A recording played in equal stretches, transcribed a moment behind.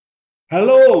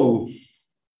Hello.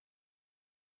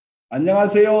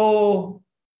 안녕하세요.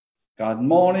 Good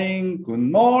morning,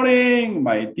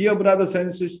 my dear brothers and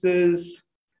sisters,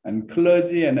 and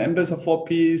clergy and ambassador for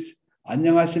peace.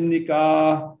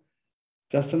 안녕하십니까?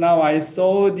 Just now I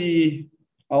saw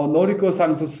our Noriko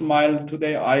Sang's smile.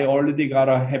 Today I already got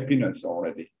a happiness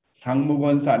already.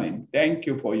 상무권사님, thank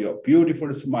you for your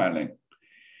beautiful smiling.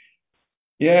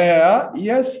 Yeah,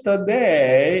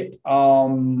 yesterday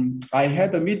I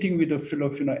had a meeting with the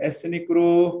Filipino ethnic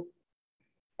group,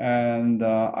 and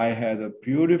I had a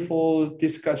beautiful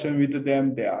discussion with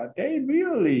them. They are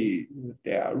really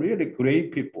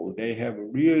great people. They have a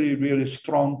really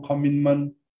strong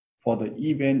commitment for the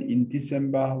event in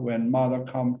December when Mother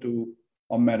come to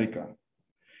America.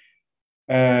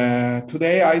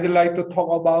 Today I'd like to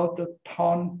talk about the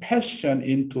turn passion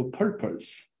into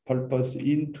purpose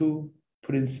into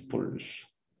principles.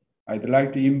 I'd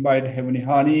like to invite Heavenly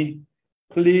Honey.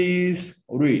 Please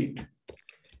read.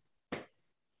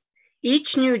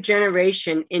 Each new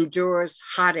generation endures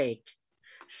heartache.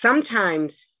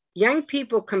 Sometimes young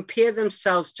people compare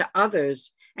themselves to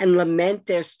others and lament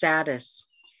their status.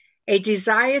 A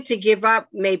desire to give up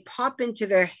may pop into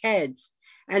their heads,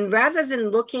 and rather than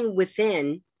looking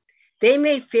within, they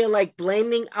may feel like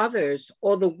blaming others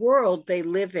or the world they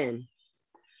live in.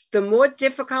 The more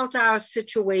difficult our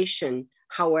situation,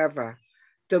 however,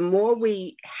 the more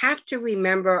we have to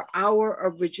remember our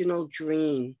original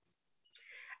dream.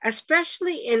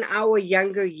 Especially in our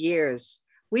younger years,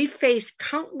 we face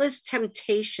countless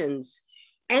temptations,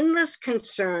 endless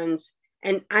concerns,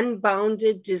 and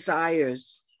unbounded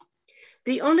desires.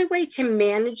 The only way to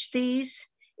manage these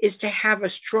is to have a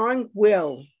strong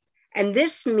will, and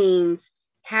this means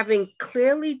having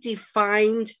clearly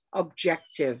defined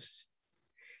objectives.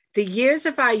 The years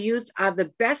of our youth are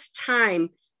the best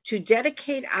time to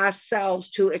dedicate ourselves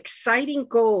to exciting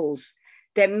goals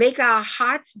that make our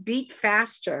hearts beat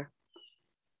faster.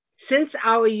 Since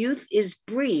our youth is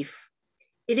brief,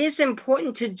 it is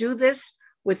important to do this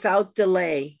without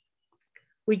delay.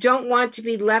 We don't want to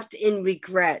be left in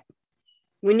regret.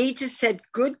 We need to set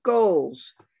good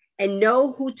goals and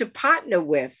know who to partner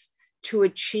with to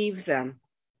achieve them.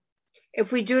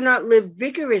 If we do not live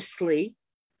vigorously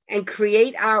and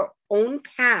create our own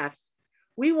path,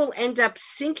 we will end up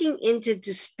sinking into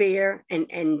despair and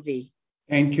envy.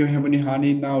 Thank you, Heavenly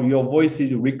Honey. Now your voice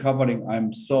is recovering.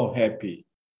 I'm so happy.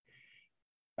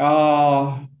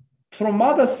 From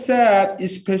Mother said,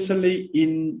 especially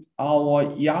in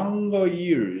our younger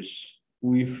years,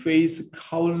 we face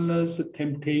countless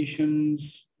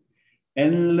temptations,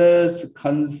 endless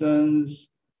concerns,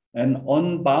 and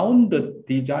unbounded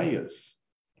desires.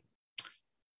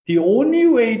 The only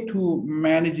way to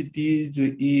manage these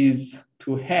is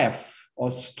to have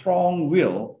a strong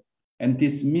will, and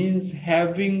this means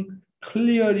having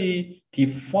clearly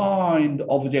defined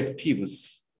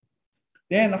objectives.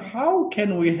 Then how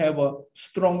can we have a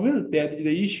strong will? That is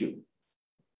the issue.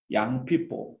 Young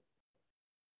people.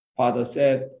 Father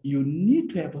said, you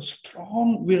need to have a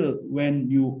strong will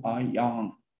when you are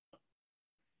young.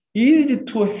 It is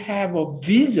to have a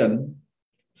vision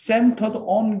centered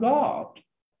on God.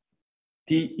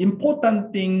 The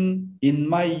important thing in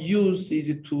my youth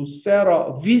is to set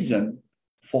a vision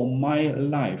for my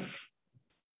life.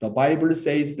 The Bible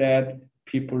says that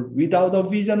people without a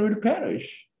vision will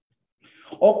perish.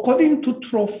 According to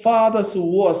true father's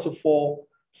words for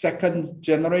second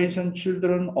generation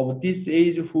children of this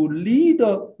age who lead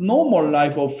a normal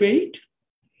life of faith,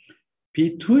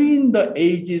 between the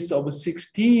ages of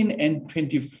 16 and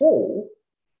 24,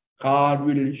 God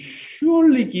will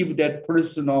surely give that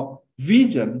person a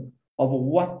vision of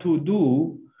what to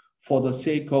do for the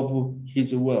sake of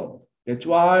his will. That's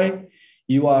why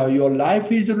your life of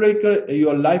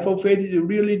faith is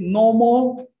really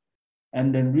normal,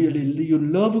 and then really you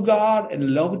love God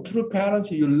and love true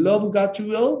parents, you love God's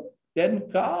will, then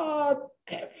God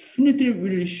definitely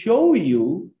will show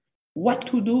you what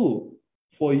to do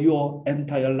for your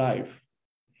entire life.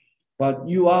 But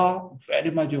you are very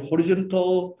much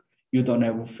horizontal, you don't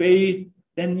have faith,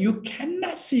 then you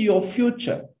cannot see your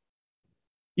future.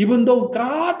 Even though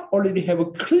God already have a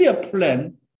clear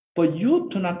plan, but you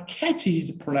do not catch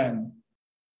his plan.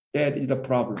 That is the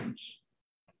problems.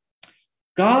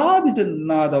 God is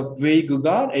not a vague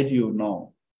God, as you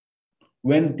know.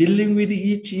 When dealing with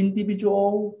each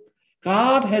individual,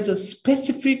 God has a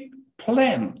specific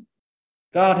plan.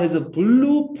 God has a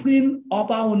blueprint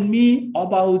about me,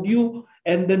 about you,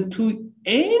 and then to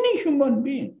any human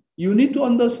being. You need to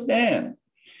understand,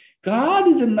 God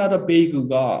is not a vague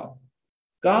God.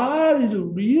 God is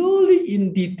really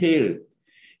in detail.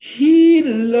 He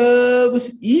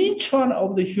loves each one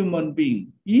of the human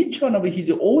being, each one of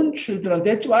his own children.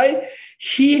 That's why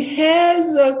he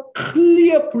has a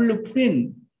clear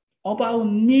blueprint about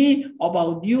me,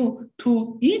 about you,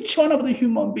 to each one of the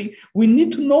human being. We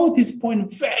need to know this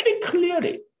point very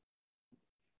clearly.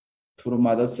 True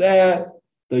Mother said,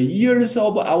 the years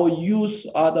of our youth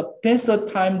are the best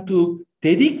time to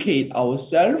dedicate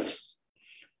ourselves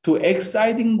to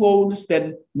exciting goals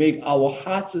that make our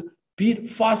hearts beat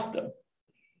faster.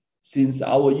 Since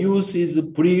our youth is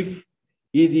brief,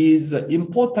 it is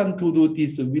important to do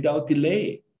this without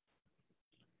delay.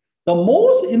 The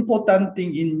most important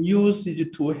thing in youth is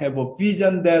to have a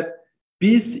vision that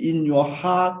beats in your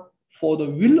heart for the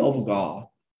will of God.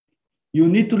 You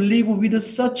need to live with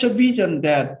such a vision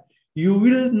that you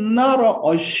will not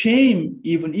ashamed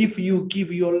even if you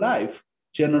give your life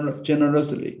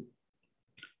generously.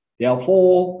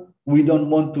 Therefore, we don't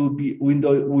want to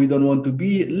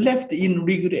be left in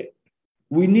regret.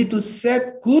 We need to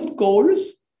set good goals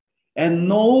and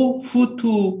know who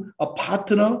to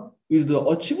partner with to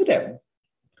achieve them.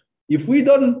 If we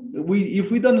don't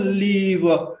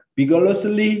live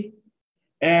vigorously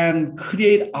and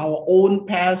create our own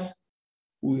path,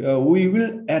 we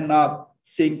will end up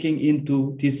sinking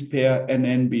into despair and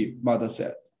envy, Mother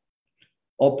said.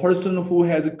 A person who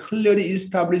has clearly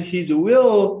established his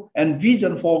will and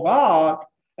vision for God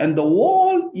and the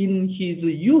world in his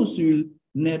youth will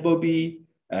never be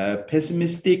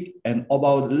pessimistic and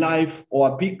about life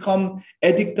or become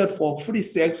addicted for free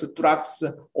sex, drugs,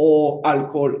 or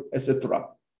alcohol, etc.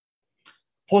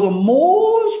 For the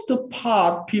most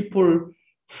part, people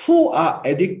who are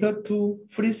addicted to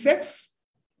free sex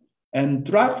and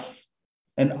drugs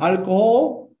and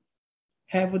alcohol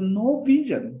have no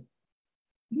vision.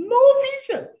 No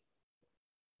vision.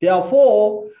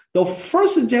 Therefore, the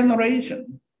first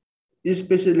generation,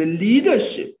 especially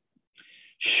leadership,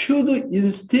 should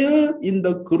instill in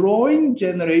the growing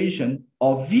generation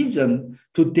a vision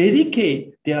to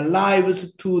dedicate their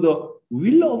lives to the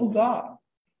will of God.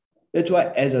 That's why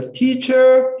as a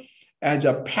teacher, as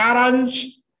a parent,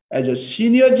 as a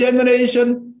senior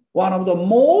generation, one of the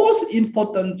most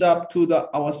important jobs to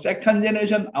our second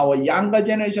generation, our younger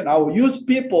generation, our youth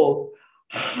people,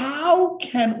 how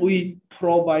can we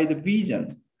provide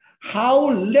vision? How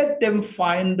let them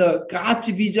find the God's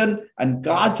vision and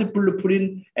God's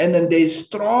blueprint, and then their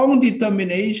strong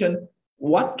determination.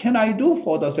 What can I do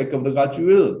for the sake of the God's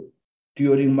will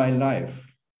during my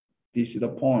life? This is the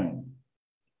point.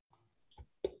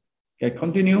 Okay,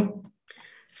 continue.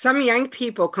 Some young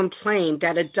people complain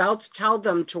that adults tell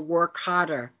them to work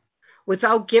harder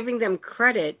without giving them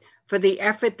credit for the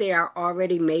effort they are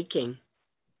already making.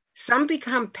 Some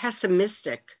become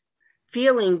pessimistic,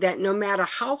 feeling that no matter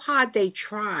how hard they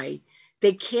try,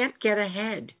 they can't get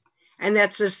ahead and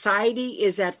that society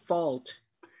is at fault.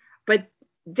 But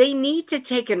they need to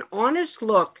take an honest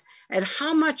look at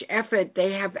how much effort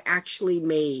they have actually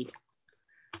made.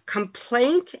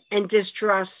 Complaint and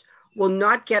distrust will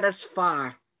not get us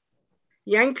far.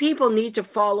 Young people need to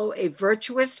follow a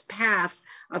virtuous path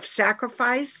of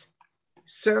sacrifice,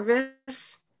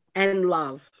 service, and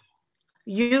love.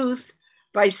 Youth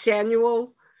by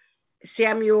Samuel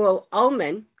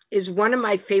Ullman is one of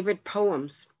my favorite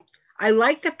poems. I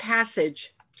like the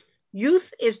passage,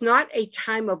 "Youth is not a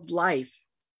time of life.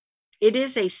 It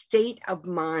is a state of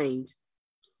mind."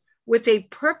 With a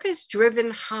purpose-driven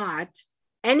heart,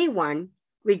 anyone,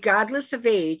 regardless of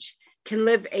age, can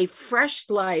live a fresh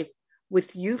life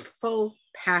with youthful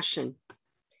passion.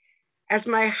 As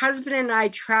my husband and I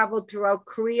traveled throughout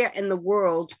Korea and the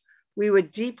world, we were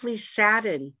deeply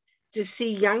saddened to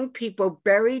see young people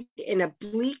buried in a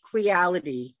bleak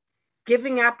reality,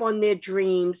 giving up on their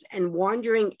dreams and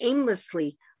wandering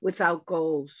aimlessly without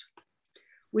goals.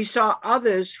 We saw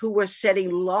others who were setting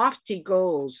lofty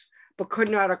goals but could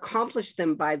not accomplish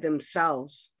them by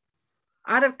themselves.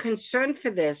 Out of concern for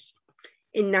this,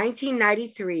 in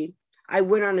 1993, I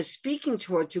went on a speaking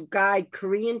tour to guide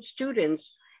Korean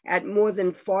students at more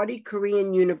than 40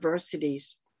 Korean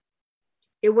universities.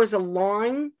 It was a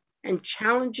long and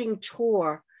challenging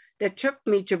tour that took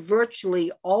me to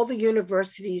virtually all the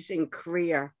universities in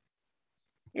Korea.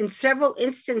 In several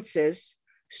instances,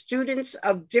 students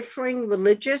of differing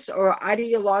religious or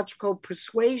ideological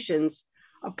persuasions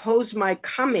opposed my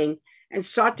coming and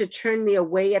sought to turn me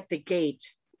away at the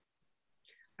gate.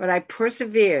 But I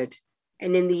persevered,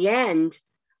 and in the end,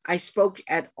 I spoke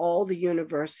at all the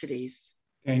universities.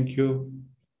 Thank you.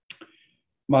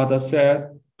 Mother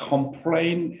said,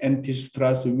 complaint and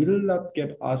distress will not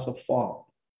get us far.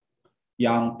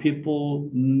 Young people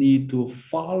need to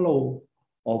follow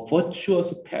a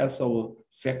virtuous path of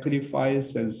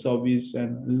sacrifice and service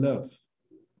and love.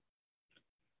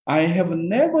 I have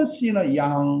never seen a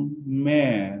young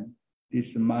man, this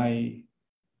is my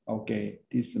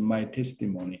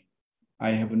testimony. I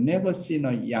have never seen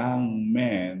a young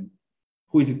man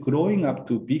who is growing up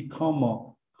to become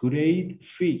a great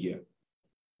figure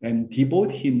and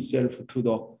devote himself to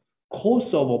the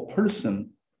cause of a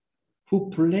person who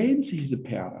blames his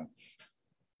parents,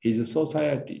 his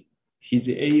society, his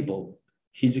able,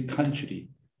 his country,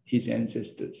 his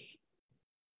ancestors.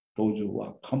 Those who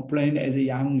are complaining as a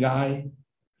young guy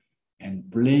and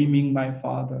blaming my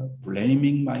father,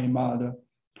 blaming my mother,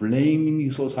 blaming the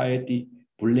society,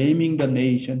 blaming the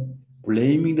nation,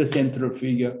 blaming the central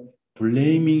figure,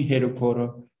 blaming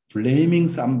headquarters, blaming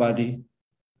somebody.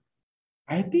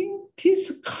 I think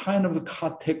this kind of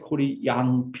category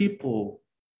young people,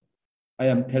 I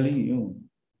am telling you,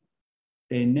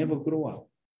 they never grow up.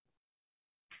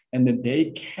 And then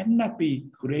they cannot be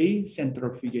great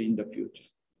central figure in the future.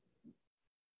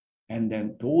 And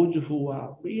then those who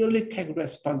are really take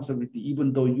responsibility,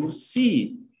 even though you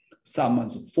see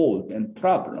someone's fault and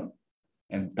problem,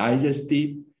 and digest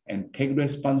it and take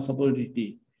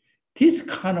responsibility, this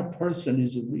kind of person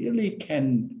is really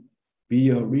can be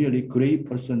a really great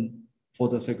person for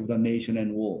the sake of the nation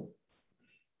and world.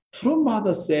 True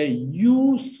Mother said,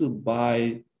 used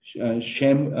by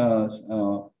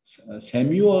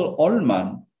Samuel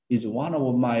Ullman is one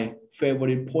of my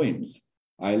favorite poems.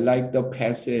 I like the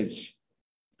passage.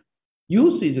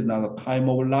 Youth is not a time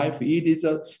of life, it is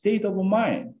a state of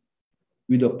mind.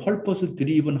 With a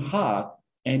purpose-driven heart,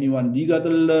 anyone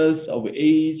regardless of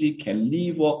age can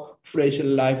live a fresh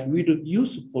life with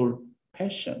useful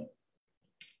passion.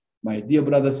 My dear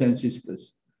brothers and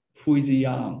sisters, who is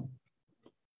young?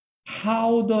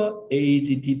 How the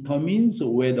age determines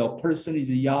whether a person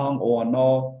is young or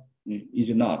not,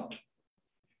 is not.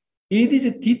 It is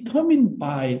determined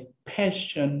by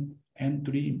passion and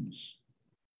dreams.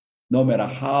 No matter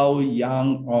how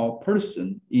young a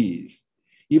person is,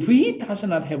 if he does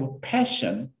not have a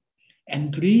passion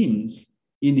and dreams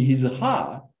in his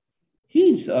heart,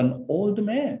 he is an old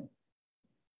man.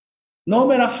 No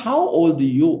matter how old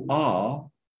you are,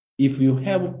 if you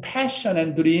have passion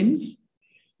and dreams,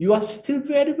 you are still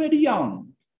very, very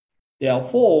young.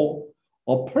 Therefore,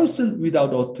 a person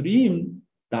without a dream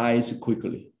dies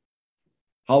quickly.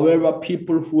 However,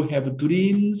 people who have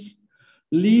dreams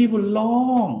live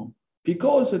long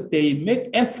because they make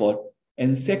effort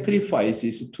and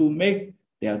sacrifices to make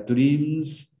their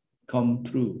dreams come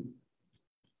true.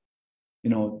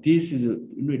 This is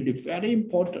really very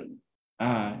important.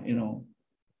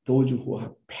 Those who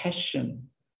have passion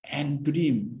and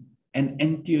dream and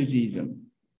enthusiasm,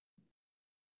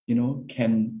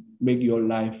 can make your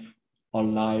life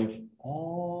alive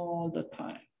all the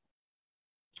time.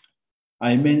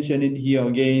 I mention it here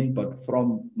again, but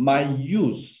from my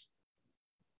youth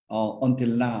until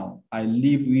now, I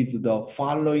live with the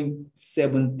following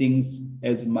 7 things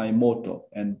as my motto,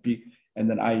 and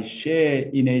then I share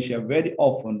in Asia very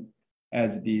often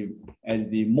as the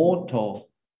motto,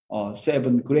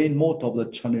 7 great motto of the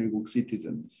Cheonilguk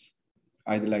citizens.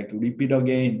 I'd like to repeat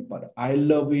again, but I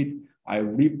love it. I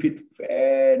repeat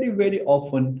very, very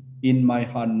often in my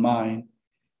heart and mind,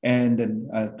 and then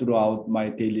throughout my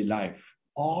daily life.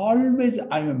 Always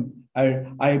I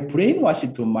brainwash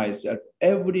it to myself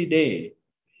every day.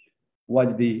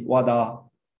 What are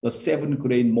the 7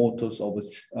 great mottos of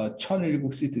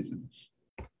Cheonilguk citizens?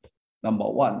 Number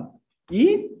 1,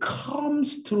 it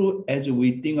comes through as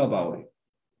we think about it.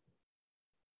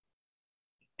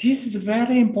 This is a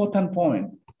very important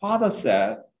point. Father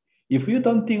said, if you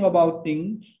don't think about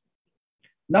things,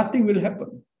 nothing will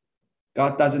happen.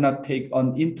 God does not take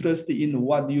on interest in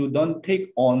what you don't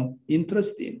take on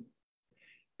interest in.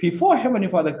 Before Heavenly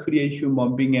Father created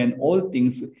human being and all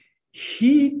things,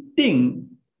 He thinks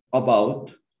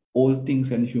about all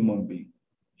things and human being.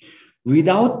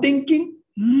 Without thinking,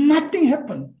 nothing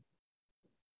happens.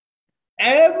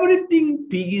 Everything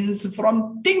begins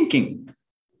from thinking.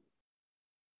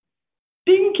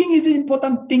 Thinking is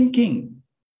important, thinking.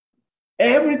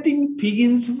 Everything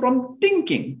begins from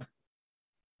thinking.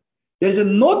 There is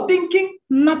no thinking,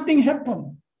 nothing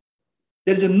happens.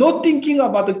 There is no thinking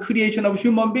about the creation of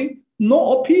human being,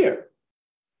 no appear.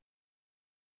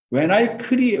 When I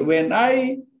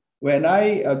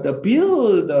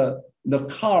build the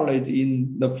college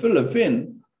in the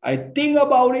Philippines, I think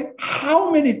about it how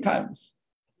many times.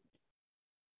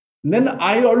 Then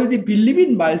I already believe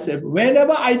in myself.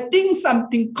 Whenever I think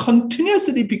something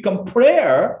continuously become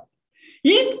prayer,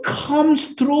 it comes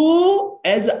through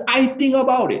as I think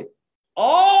about it.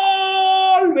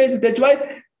 Always. That's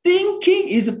why Thinking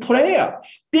is prayer.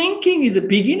 Thinking is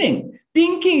beginning.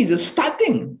 Thinking is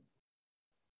starting.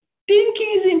 Thinking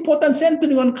is important,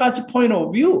 centering on God's point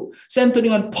of view,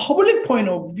 centering on public point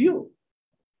of view.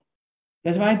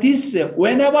 That's why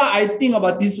whenever I think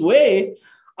about this way,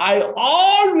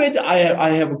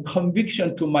 I have a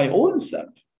conviction to my own self.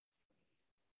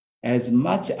 As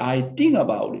much I think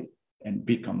about it and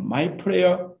become my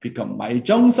prayer, become my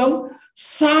정성,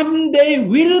 someday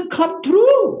will come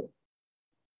true.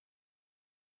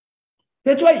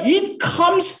 That's why it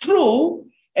comes true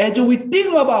as we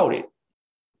think about it.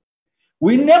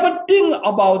 We never think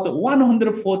about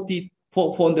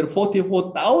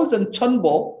 444,000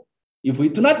 천보. If we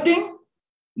do not think,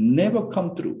 never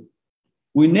come true.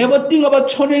 We never think about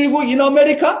 1019 in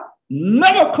America,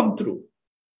 never come true.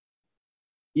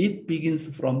 It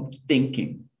begins from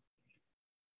thinking.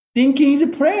 Thinking is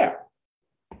prayer.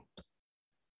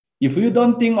 If you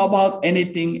don't think about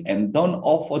anything and don't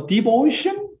offer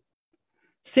devotion,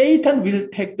 Satan will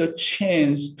take the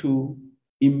chance to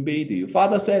invade you.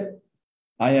 Father said,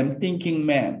 I am thinking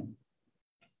man.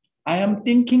 I am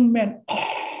thinking man.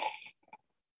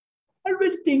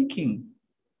 Always thinking.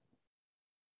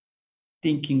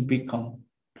 Thinking become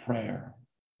prayer.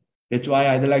 That's why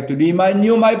I'd like to remind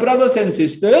you, my brothers and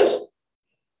sisters,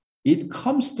 it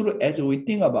comes through as we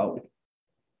think about it.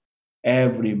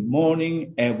 Every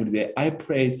morning, every day, I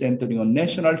pray centering on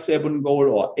National 7 goal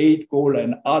or 8 goal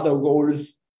and other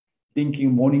goals,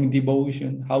 thinking morning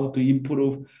devotion, how to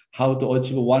improve, how to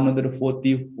achieve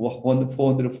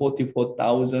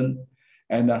 444,000,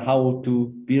 and how to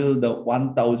build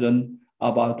 1,000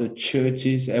 about the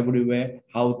churches everywhere,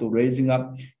 how to raising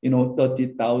up,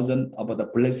 30,000 about the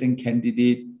blessing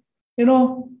candidate,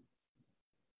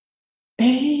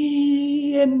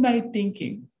 day and night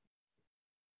thinking.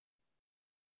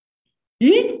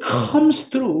 It comes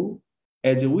through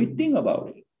as we think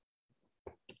about it.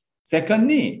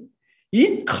 Secondly,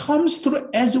 it comes through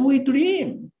as we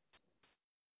dream.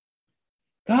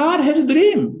 God has a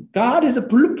dream. God has a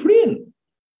blueprint.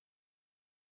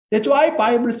 That's why the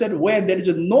Bible said, where there is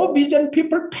no vision,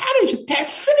 people perish.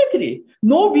 Definitely,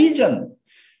 no vision.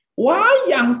 Why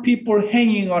young people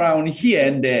hanging around here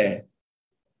and there?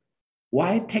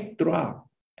 Why take drugs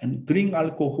and drink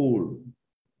alcohol?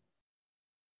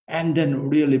 And then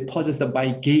really possessed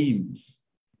by games.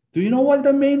 Do you know what's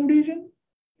the main reason?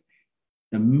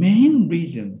 The main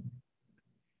reason,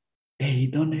 they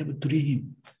don't have a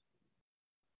dream.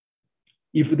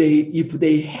 If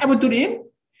they have a dream,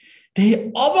 they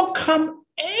overcome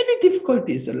any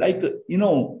difficulties, like,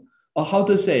 how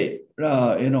to say,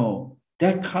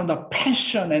 that kind of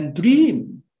passion and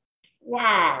dream.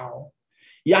 Wow.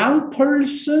 Young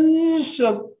person's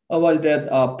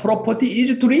property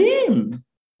is a dream.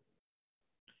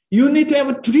 You need to have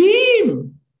a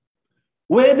dream.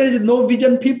 Where there is no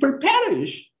vision, people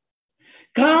perish.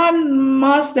 God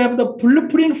must have the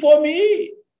blueprint for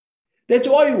me. That's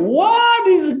why, what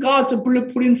is God's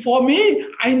blueprint for me?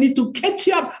 I need to catch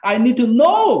up. I need to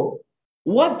know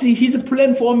what His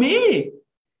plan for me.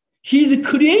 He's a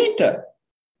creator.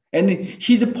 And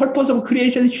His purpose of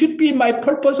creation should be my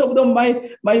purpose of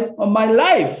my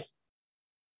life.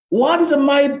 What is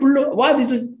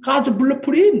God's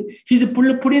blueprint? His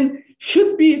blueprint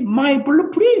should be my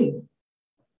blueprint.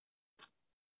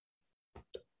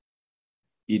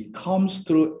 It comes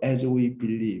through as we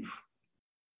believe.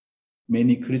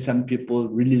 Many Christian people,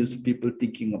 religious people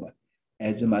thinking about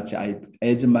as much as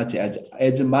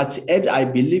I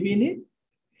believe in it,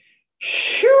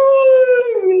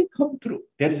 surely will come true.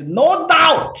 There is no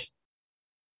doubt.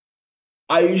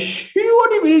 I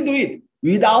surely will do it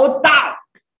without doubt.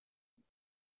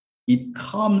 It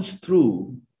comes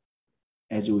through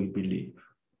as we believe.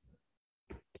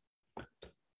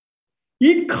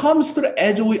 It comes through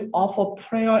as we offer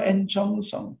prayer and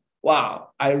정성. Wow,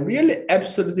 I really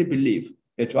absolutely believe.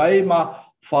 That's why my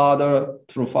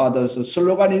father's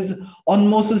slogan is,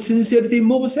 utmost sincerity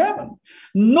moves heaven.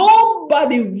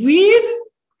 Nobody with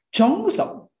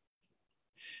정성.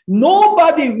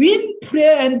 Nobody with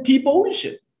prayer and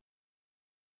devotion.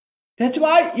 That's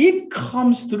why it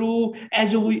comes through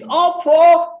as we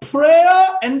offer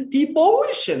prayer and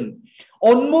devotion.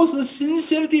 Almost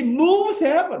sincerity moves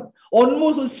heaven.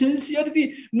 Almost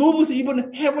sincerity moves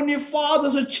even Heavenly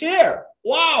Father's chair.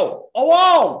 Wow. Oh,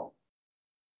 wow.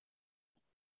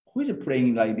 Who is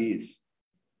praying like this?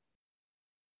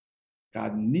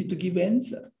 God needs to give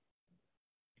answer.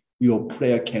 Your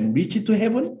prayer can reach to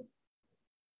heaven.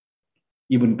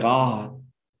 Even God,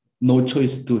 no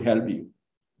choice to help you.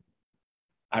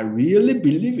 I really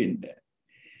believe in that.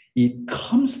 It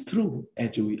comes through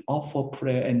as we offer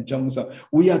prayer and 정성.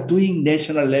 We are doing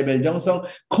national level 정성,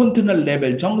 continental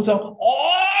level 정성,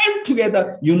 all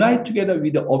together, unite together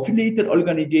with the affiliated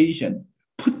organization,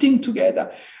 putting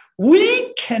together.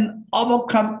 We can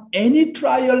overcome any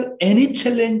trial, any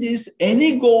challenges,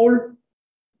 any goal.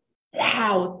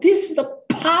 Wow, this is the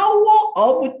power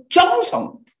of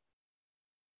정성.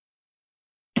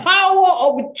 Power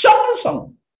of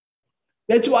정성.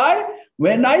 That's why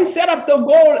when I set up the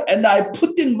goal and I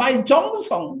put in my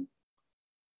정성,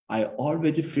 I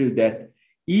always feel that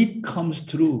it comes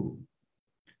through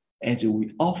as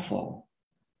we offer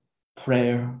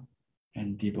prayer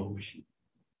and devotion.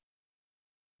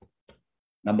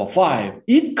 Number 5,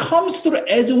 it comes through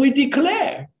as we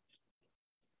declare.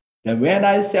 Then when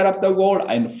I set up the goal,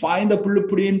 I find the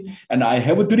blueprint and I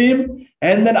have a dream,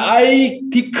 and then I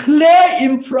declare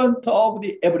in front of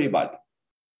everybody.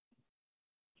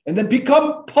 And then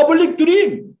become public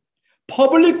dream,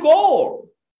 public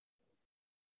goal.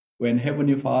 When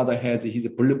Heavenly Father has his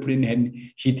blueprint and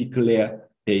he declares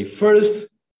day first,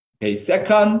 day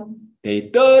second, day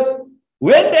third,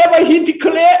 whenever he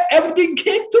declared, everything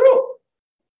came through.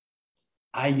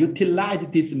 I utilize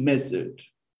this method.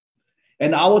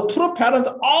 And our true parents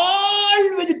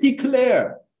always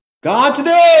declare God's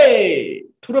day,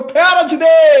 true parents'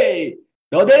 day,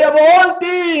 the day of all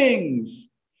things.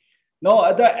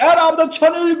 No, the era of the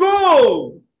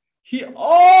천일국, he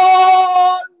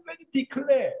always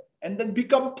declare and then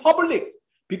become public,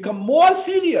 become more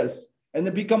serious, and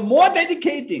then become more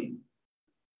dedicating.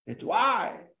 That's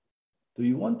why, do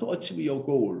you want to achieve your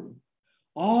goal?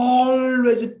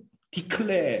 Always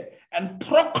declare and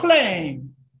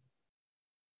proclaim.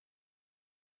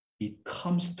 It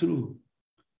comes through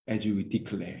as you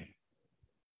declare.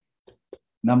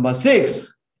 Number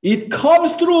 6, it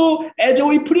comes through as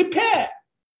we prepare.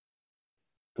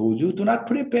 Those who do not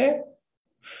prepare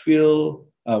will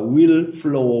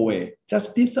flow away,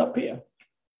 just disappear.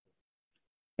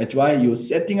 That's why your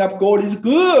setting up goal is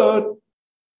good.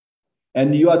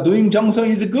 And you are doing 정성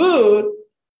is good.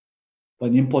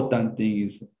 But the important thing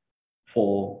is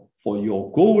for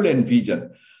your goal and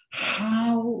vision,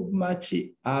 how much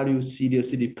are you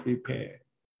seriously prepared?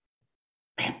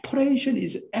 Preparation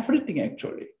is everything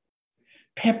actually.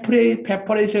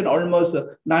 Preparation almost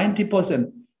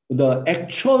 90%. The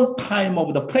actual time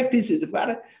of the practice is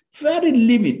very, very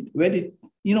limited. Very,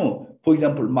 for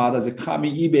example, Mother's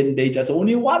coming event day, just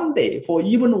only one day. For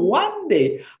even one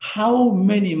day, how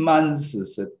many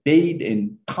months, date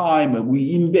and time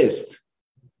we invest?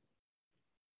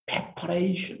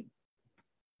 Preparation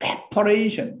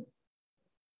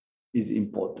is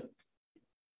important.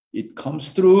 It comes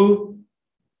through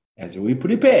as we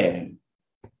prepare.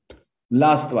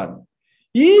 Last one.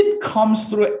 It comes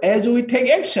through as we take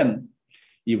action.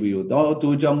 If you don't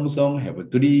do 정성, have a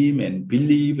dream and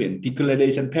belief and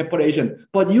declaration, preparation,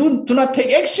 but you do not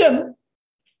take action,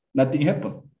 nothing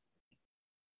happens.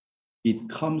 It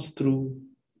comes through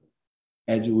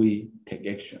as we take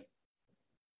action.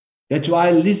 That's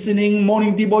why listening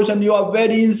morning devotion, you are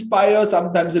very inspired.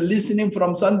 Sometimes listening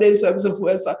from Sunday service,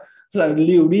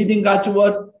 reading God's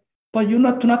word, but you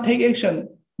do not take action.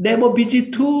 Never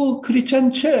visit to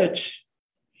Christian church.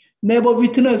 Never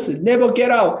witness, never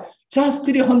get out. Just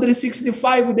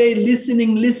 365 days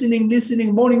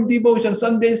listening, morning devotion,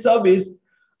 Sunday service.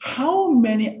 How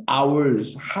many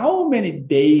hours, how many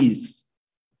days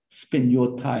spend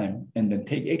your time and then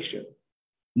take action?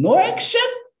 No action,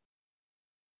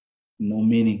 no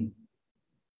meaning.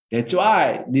 That's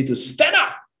why you need to stand up,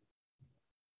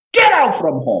 get out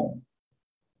from home,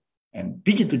 and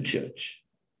visit the church,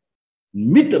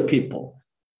 meet the people.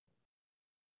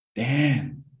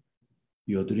 Then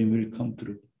your dream will come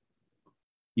true.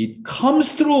 It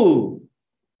comes through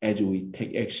as we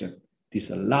take action. This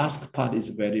last part is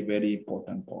very, very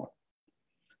important part.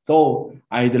 So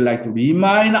I'd like to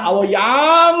remind our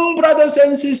young brothers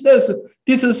and sisters,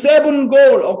 this 7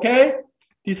 goal, okay?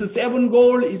 This 7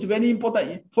 goal is very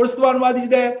important. First one, what is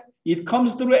that? It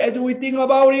comes through as we think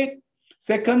about it.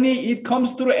 Secondly, it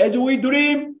comes through as we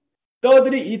dream.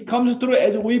 Thirdly, it comes through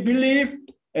as we believe.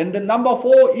 And then number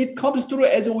 4, it comes through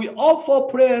as we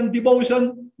offer prayer and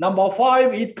devotion. Number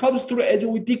 5, it comes through as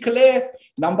we declare.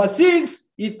 Number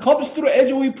 6, it comes through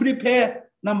as we prepare.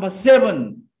 Number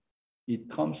 7, it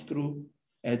comes through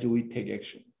as we take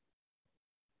action.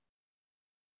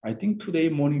 I think today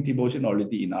morning devotion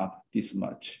already enough, this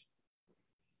much.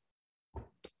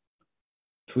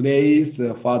 Today's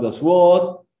Father's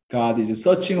word, God is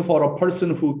searching for a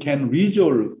person who can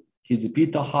resolve his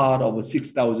bitter heart of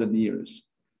 6,000 years.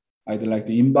 I'd like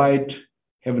to invite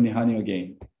Heavenly Honey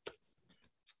again.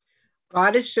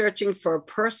 God is searching for a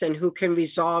person who can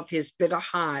resolve his bitter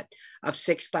heart of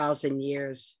 6,000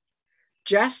 years.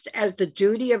 Just as the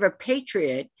duty of a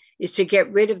patriot is to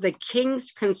get rid of the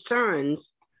king's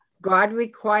concerns, God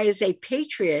requires a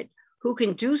patriot who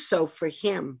can do so for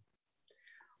him.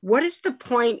 What is the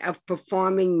point of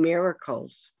performing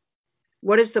miracles?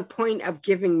 What is the point of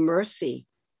giving mercy?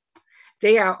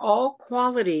 They are all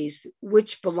qualities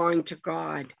which belong to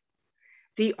God.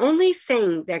 The only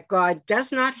thing that God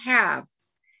does not have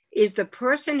is the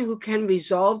person who can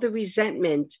resolve the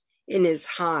resentment in his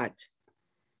heart.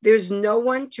 There's no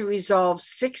one to resolve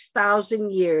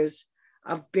 6,000 years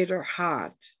of bitter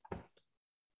heart.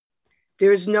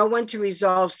 There is no one to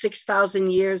resolve 6,000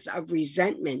 years of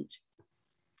resentment.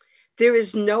 There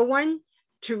is no one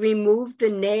to remove the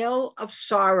nail of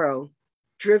sorrow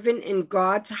driven in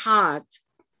God's heart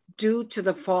due to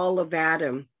the fall of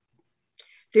Adam.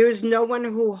 There is no one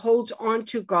who holds on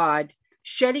to God,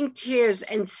 shedding tears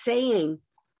and saying,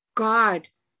 God,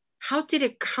 how did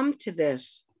it come to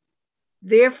this?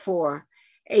 Therefore,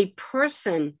 a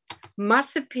person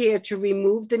must appear to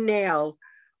remove the nail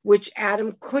which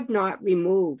Adam could not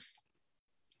remove.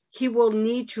 He will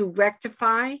need to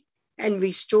rectify and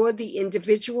restore the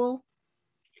individual,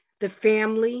 the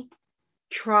family,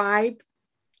 tribe,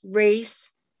 race,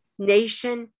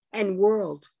 nation, and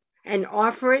world, and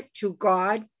offer it to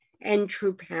God and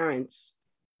true parents.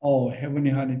 Oh, Heavenly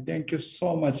Honey, thank you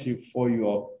so much for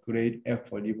your great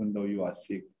effort, even though you are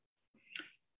sick.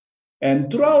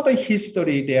 And throughout the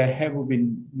history, there have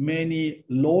been many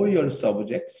loyal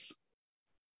subjects,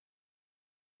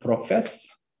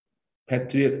 profess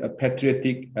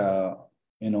patriotic,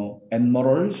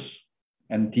 admirals,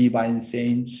 and divine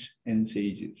saints and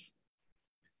sages.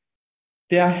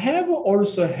 There have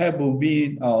also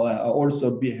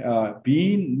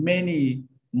been many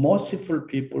merciful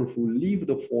people who lived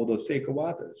for the sake of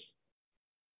others.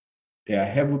 There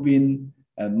have been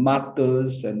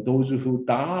martyrs and those who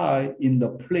die in the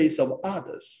place of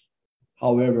others.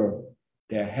 However,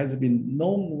 there has been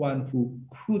no one who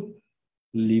could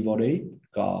liberate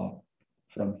God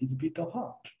from his bitter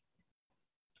heart.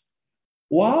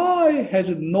 Why has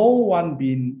no one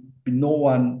been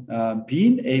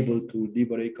able to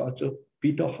liberate God's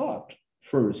bitter heart?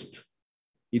 First,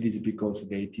 it is because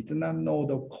they did not know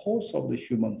the cause of the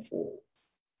human fall.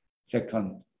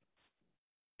 Second,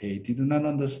 they did not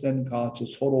understand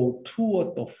God's sorrow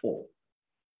toward the fall.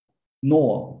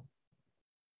 Nor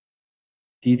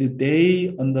did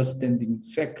they understand the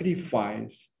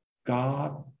sacrifice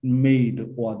God made,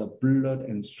 or the blood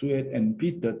and sweat and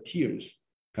bitter tears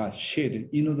God shed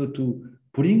in order to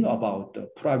bring about the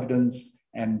providence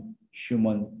and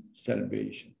human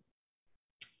salvation.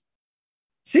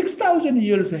 6,000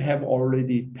 years have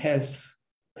already passed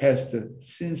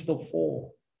since the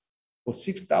fall. For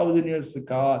 6,000 years,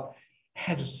 God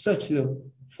had searched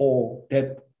for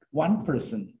that one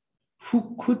person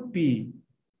who could be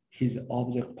his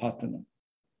object partner.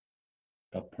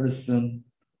 The person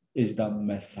is the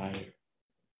Messiah.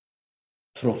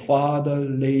 The Father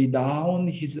laid down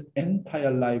his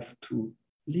entire life to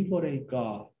liberate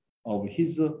God of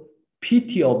his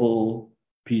pitiable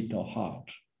bitter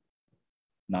heart.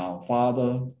 Now,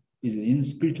 Father is in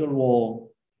spiritual world,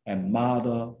 and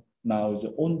Mother now is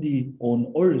only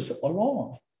on earth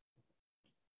alone.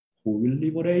 Who will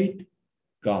liberate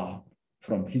God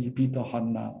from his bitter heart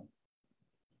now?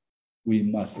 We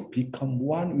must become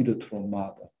one with the true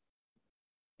Mother,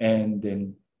 and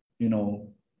then,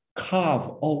 carve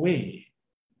away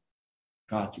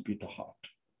God's bitter heart.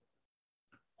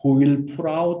 Who will pull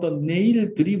out the nail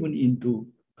driven into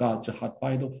God's heart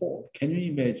by the fall? Can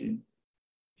you imagine?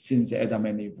 Since Adam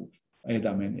and Eve,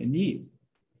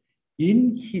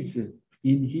 in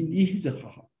his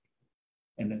heart,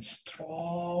 and a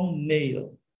strong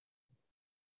nail.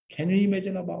 Can you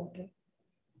imagine about that?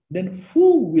 Then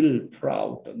who will pull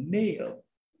out the nail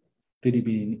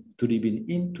driven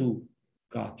into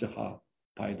God's heart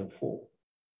by the fall?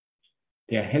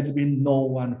 There has been no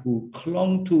one who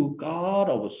clung to God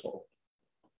of soul,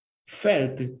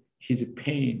 felt his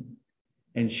pain,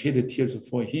 and shed tears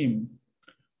for him.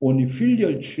 Only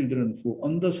filial children who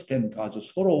understand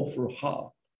God's sorrowful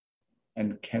heart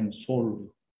and can solve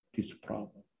this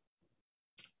problem.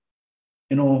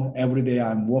 Every day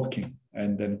I'm walking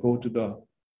and then go to the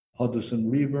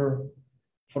Hudson River,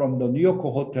 from the New York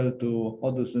hotel to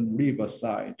Hudson River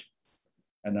side,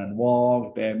 and then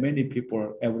walk. There are many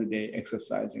people every day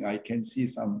exercising. I can see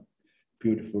some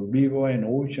beautiful river and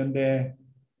ocean there.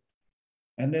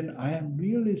 And then I am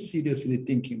really seriously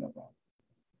thinking about,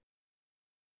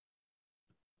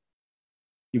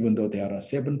 even though there are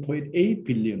 7.8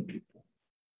 billion people,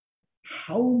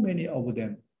 how many of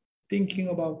them thinking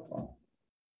about God?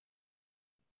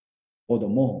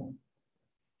 Furthermore,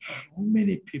 how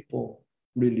many people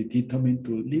really determined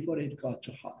to liberate God's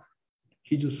heart,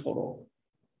 his sorrow?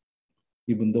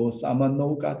 Even though someone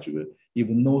know God's will,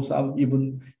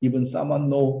 even someone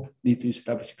know need to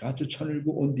establish God's channel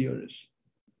on the earth.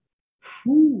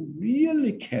 Who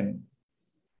really can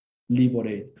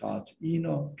liberate God's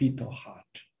inner bitter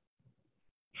heart?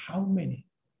 How many?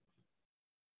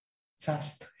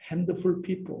 Just handful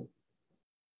people.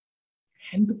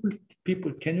 Handful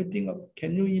people. Can you think of?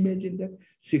 Can you imagine that?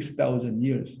 6,000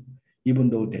 years, even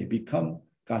though they become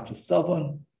God's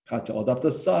servant, God's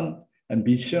adopted son, and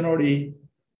missionary,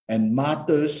 and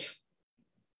martyrs,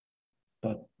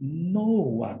 but no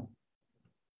one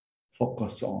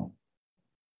focus on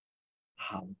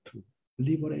how to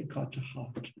liberate God's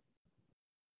heart.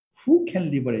 Who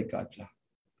can liberate God's heart?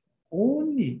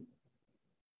 Only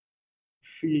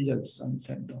filial sons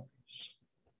and daughters.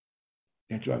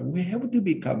 That's why we have to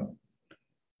become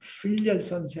filial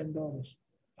sons and daughters.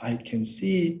 I can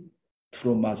see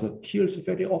through mother's tears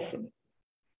very often.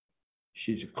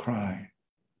 She's crying,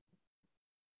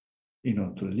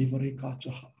 to liberate God's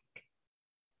heart.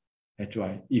 That's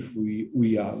why if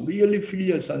we are really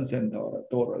filial sons and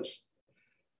daughters,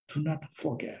 do not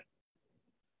forget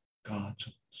God's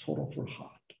sorrowful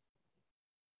heart.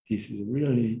 This is a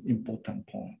really important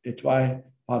point. That's why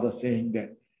Father saying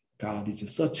that God is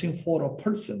searching for a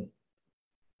person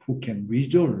who can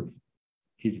resolve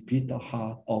his bitter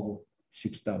heart of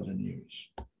 6,000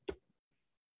 years.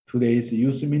 Today's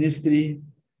youth ministry,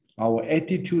 our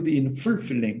attitude in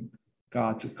fulfilling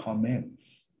God's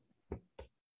commands.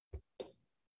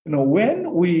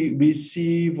 When we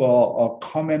receive a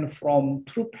comment from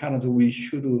true parents, we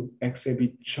should accept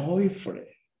it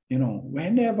joyfully.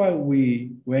 Whenever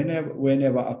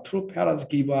a true parents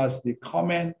give us the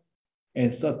comment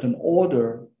and certain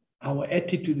order, our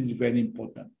attitude is very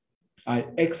important. I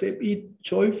accept it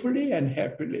joyfully and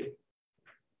happily.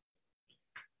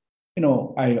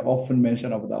 I often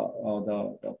mention of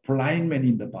the blind man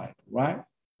in the Bible, right?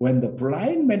 When the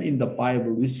blind man in the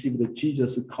Bible received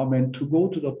Jesus' command to go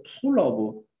to the pool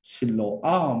of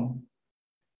Siloam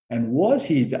and wash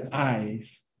his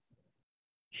eyes,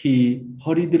 he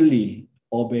hurriedly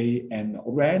obeyed and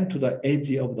ran to the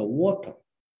edge of the water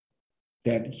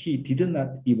that he did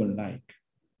not even like.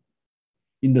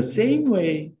 In the same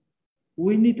way,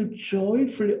 we need to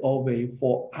joyfully obey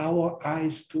for our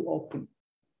eyes to open.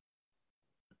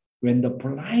 When the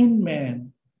blind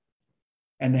man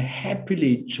and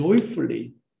happily,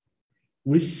 joyfully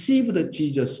receive the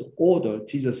Jesus' order,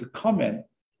 Jesus' command,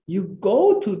 you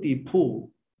go to the pool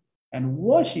and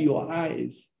wash your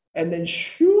eyes and then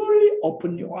surely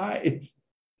open your eyes.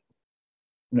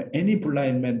 Any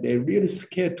blind man, they're really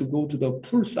scared to go to the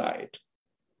poolside,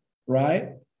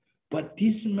 right? But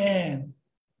this blind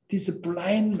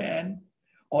man,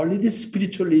 already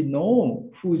spiritually know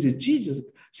who is Jesus,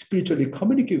 spiritually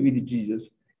communicate with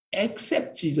Jesus,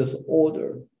 accept Jesus'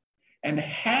 order, and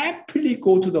happily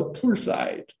go to the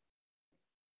poolside,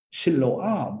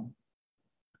 Siloam,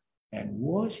 and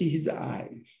wash his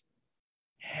eyes,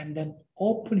 and then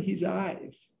open his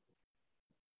eyes.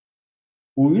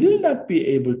 We will not be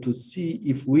able to see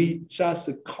if we just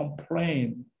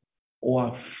complain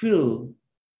or feel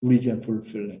resentful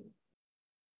feeling.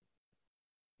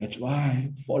 That's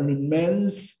why fallen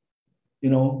man's,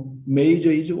 major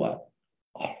is what?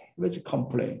 Always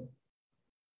complain.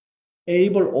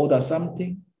 Abel order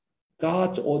something,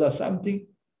 God order something,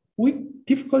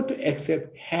 difficult to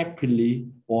accept happily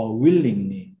or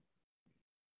willingly.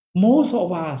 Most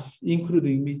of us,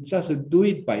 including me, just do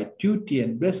it by duty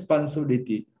and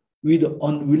responsibility with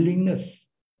unwillingness.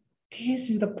 This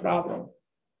is the problem.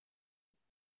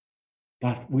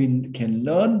 But we can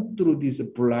learn through this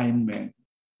blind man.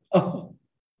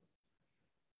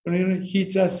 He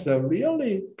just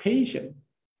really patient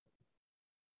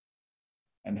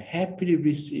and happily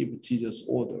receive Jesus'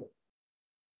 order.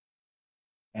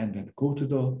 And then go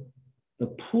to the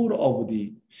pool of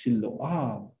the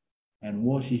Siloam and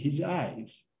wash his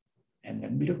eyes. And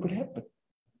then miracle happen.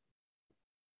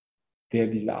 That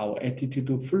is our attitude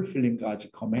to fulfilling God's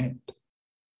command.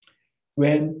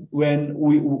 When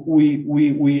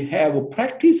we have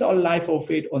practiced our life of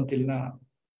faith until now,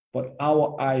 but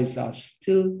our eyes are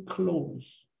still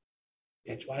closed.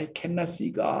 That's why I cannot see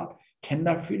God,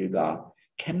 cannot feel God,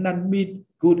 cannot meet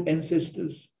good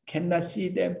ancestors, cannot see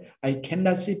them. I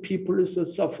cannot see people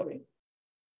suffering.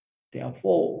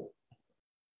 Therefore,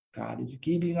 God is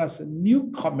giving us a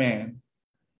new command,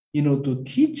 to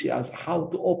teach us how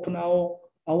to open our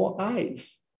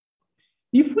eyes.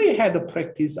 If we had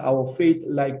practiced our faith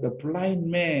like the blind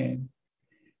man,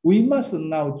 we must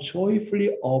now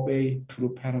joyfully obey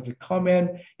true parents'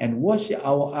 command and wash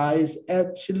our eyes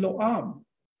at Siloam.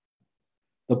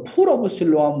 The pool of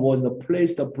Siloam was the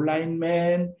place the blind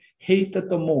man hated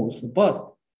the most.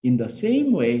 But in the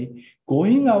same way,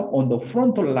 going out on the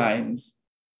front lines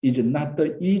is not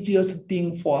the easiest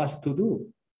thing for us to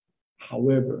do.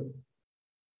 However,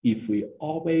 if we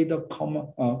obey the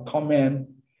command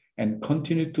and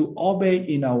continue to obey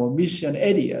in our mission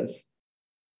areas,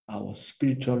 our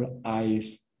spiritual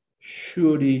eyes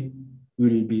surely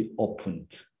will be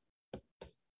opened.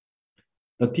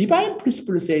 The divine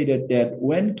principle stated that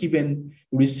when given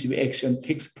receive action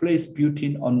takes place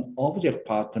between an object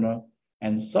partner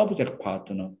and subject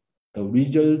partner, the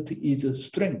result is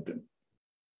strength,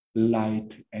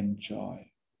 light, and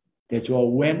joy. That's why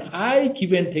when I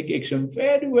give and take action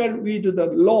very well with the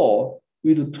law,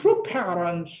 with true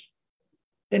parents,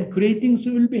 then great things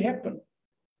will be happen.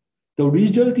 The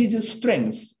result is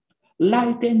strength,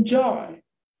 light, and joy.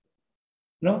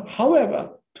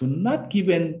 However, to not give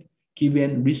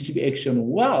and receive action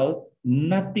well,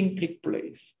 nothing take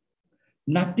place.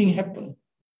 Nothing happen.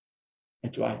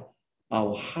 That's why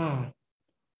our heart,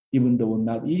 even though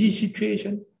not easy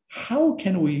situation, how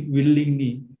can we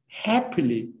willingly,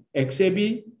 happily accept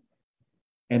it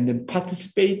and then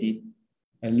participate it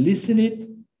and listen it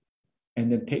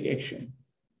and then take action?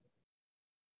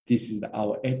 This is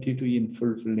our attitude in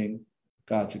fulfilling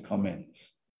God's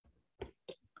commands.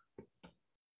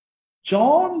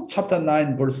 John chapter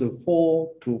 9, verse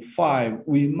 4 to 5,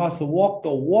 we must walk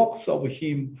the walks of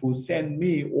him who sent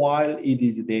me while it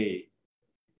is day.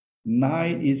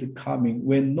 Night is coming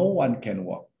when no one can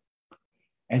walk.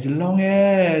 As long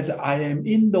as I am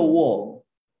in the world,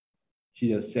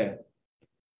 Jesus said,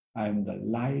 I am the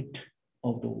light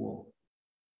of the world.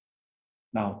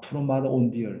 Now, true mother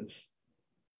on the earth.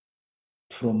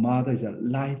 True mother is the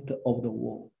light of the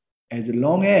world. As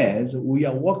long as we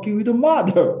are walking with the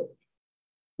mother,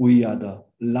 we are the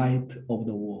light of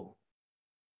the world.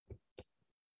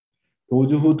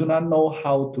 Those who do not know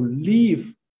how to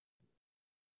live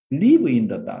in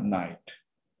the night.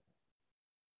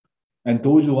 And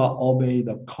those who are obey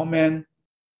the command,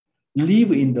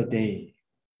 live in the day.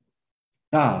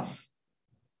 Thus,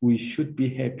 we should be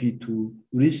happy to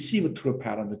receive true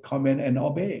parents' command and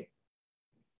obey.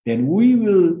 Then we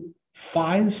will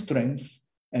find strength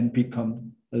and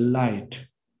become light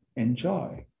and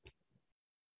joy.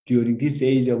 During this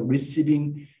age of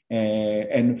receiving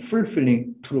and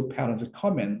fulfilling true parents'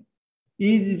 command,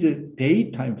 it is a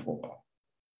daytime for God.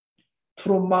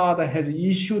 True mother has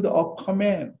issued a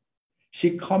command.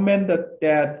 She commanded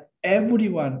that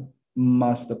everyone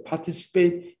must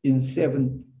participate in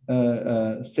 7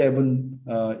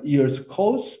 years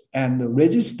course and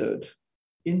registered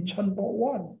in Cheonbo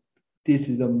 1. This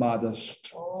is a mother's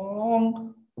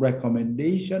strong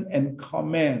recommendation and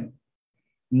command,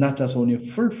 not just only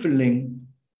fulfilling,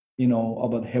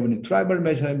 about heavenly tribal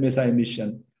Messiah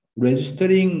mission,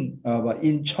 registering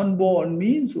in Cheonbo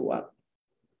means what?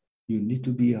 You need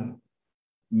to be a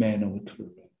man of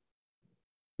true love.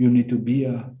 You need to be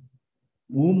a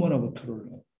woman of true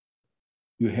love.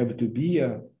 You have to be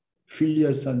a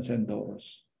filial sons and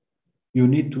daughters. You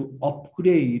need to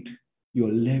upgrade your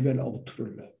level of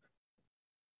true love.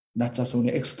 Not just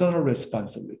only external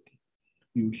responsibility.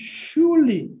 You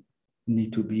surely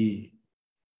need to be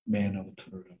man of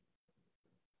true love.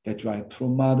 That's why true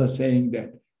mother saying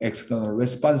that external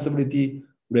responsibility,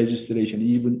 registration,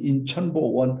 even in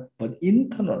Cheonbo 1, but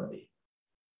internally,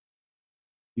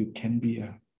 you can be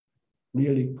a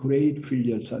really great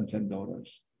filial sons and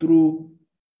daughters through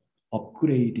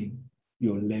upgrading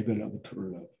your level of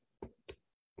true love.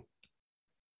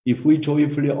 If we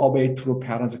joyfully obey true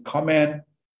parents' command,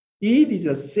 it is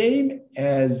the same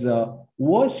as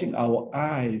washing our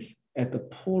eyes at the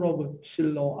pool of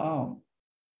Siloam.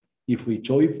 If we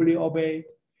joyfully obey,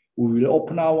 we will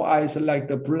open our eyes like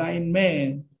the blind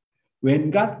man. When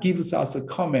God gives us a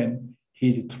command,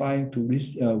 He's trying to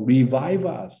revive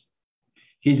us.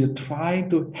 He's trying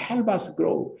to help us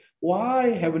grow. Why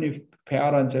heavenly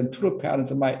parents and true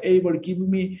parents might able to give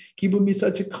me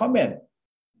such a command?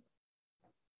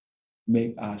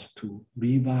 Make us to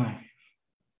revive.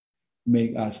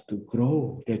 Make us to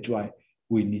grow. That's why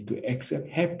we need to accept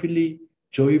happily,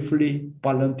 joyfully,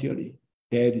 voluntarily.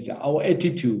 That is our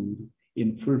attitude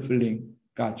in fulfilling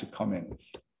God's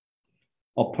commands.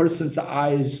 A person's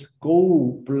eyes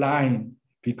go blind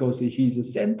because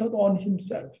he's centered on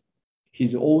himself,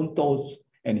 his own thoughts,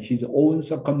 and his own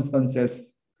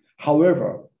circumstances.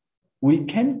 However, we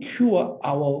can cure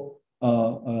our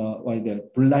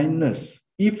blindness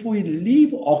if we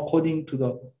live according to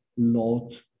the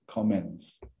Lord's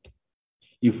commands.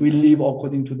 If we live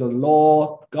according to the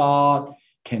Lord, God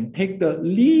can take the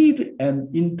lead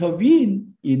and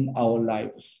intervene in our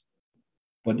lives.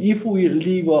 But if we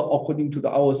live according to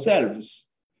ourselves,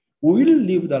 we will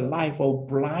live the life of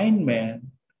blind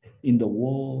man in the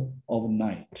world of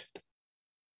night.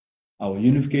 Our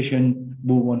unification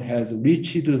movement has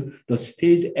reached the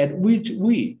stage at which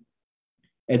we,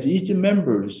 as each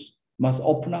members, must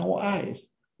open our eyes.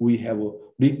 We have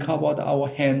recovered our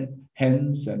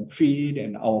hands and feet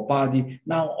and our body.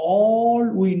 Now all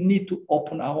we need to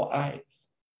open our eyes.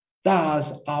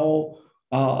 Does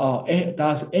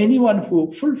anyone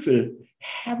who fulfills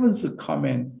heaven's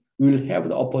command will have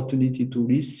the opportunity to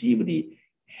receive the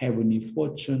heavenly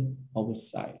fortune of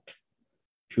sight.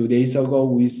 A few days ago,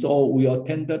 we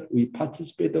attended, we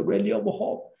participated in the Rally of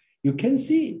Hope. You can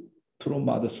see through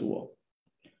Mother's work.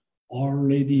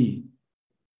 Already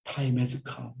time has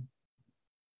come.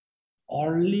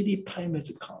 Already time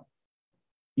has come,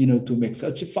 to make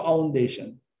such a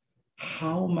foundation.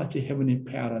 How much Heavenly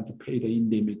Parents pay the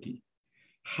indemnity,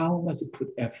 how much put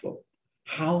effort,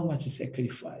 how much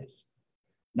sacrifice.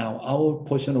 Now our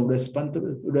portion of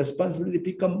responsibility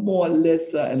become more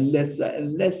lesser and lesser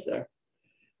and lesser.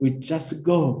 We just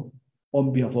go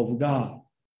on behalf of God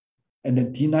and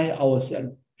then deny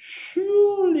ourselves.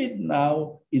 Surely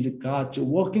now is God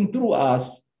working through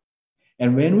us.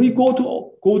 And when we go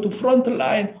to front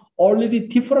line, already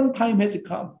different time has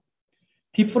come.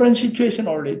 Different situation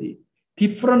already.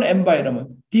 Different environment,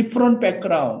 different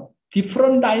background,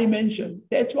 different dimension.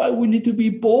 That's why we need to be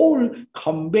bold,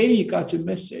 convey God's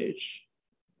message.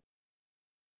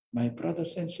 My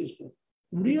brothers and sisters,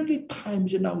 really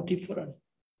times are now different.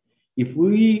 If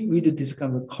we, with this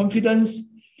kind of confidence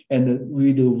and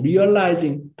with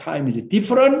realizing time is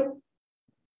different,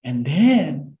 and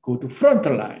then go to front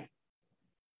line,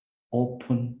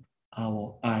 open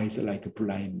our eyes like a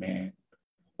blind man,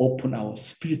 open our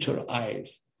spiritual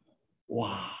eyes.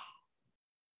 Wow,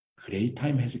 great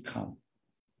time has come.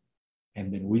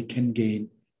 And then we can gain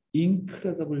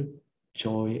incredible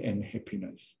joy and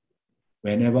happiness.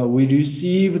 Whenever we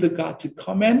receive the God's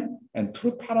command and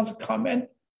true parents' command,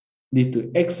 need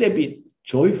to accept it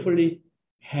joyfully,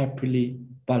 happily,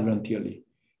 voluntarily.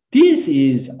 This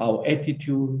is our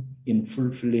attitude in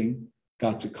fulfilling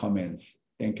God's commands.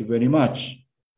 Thank you very much.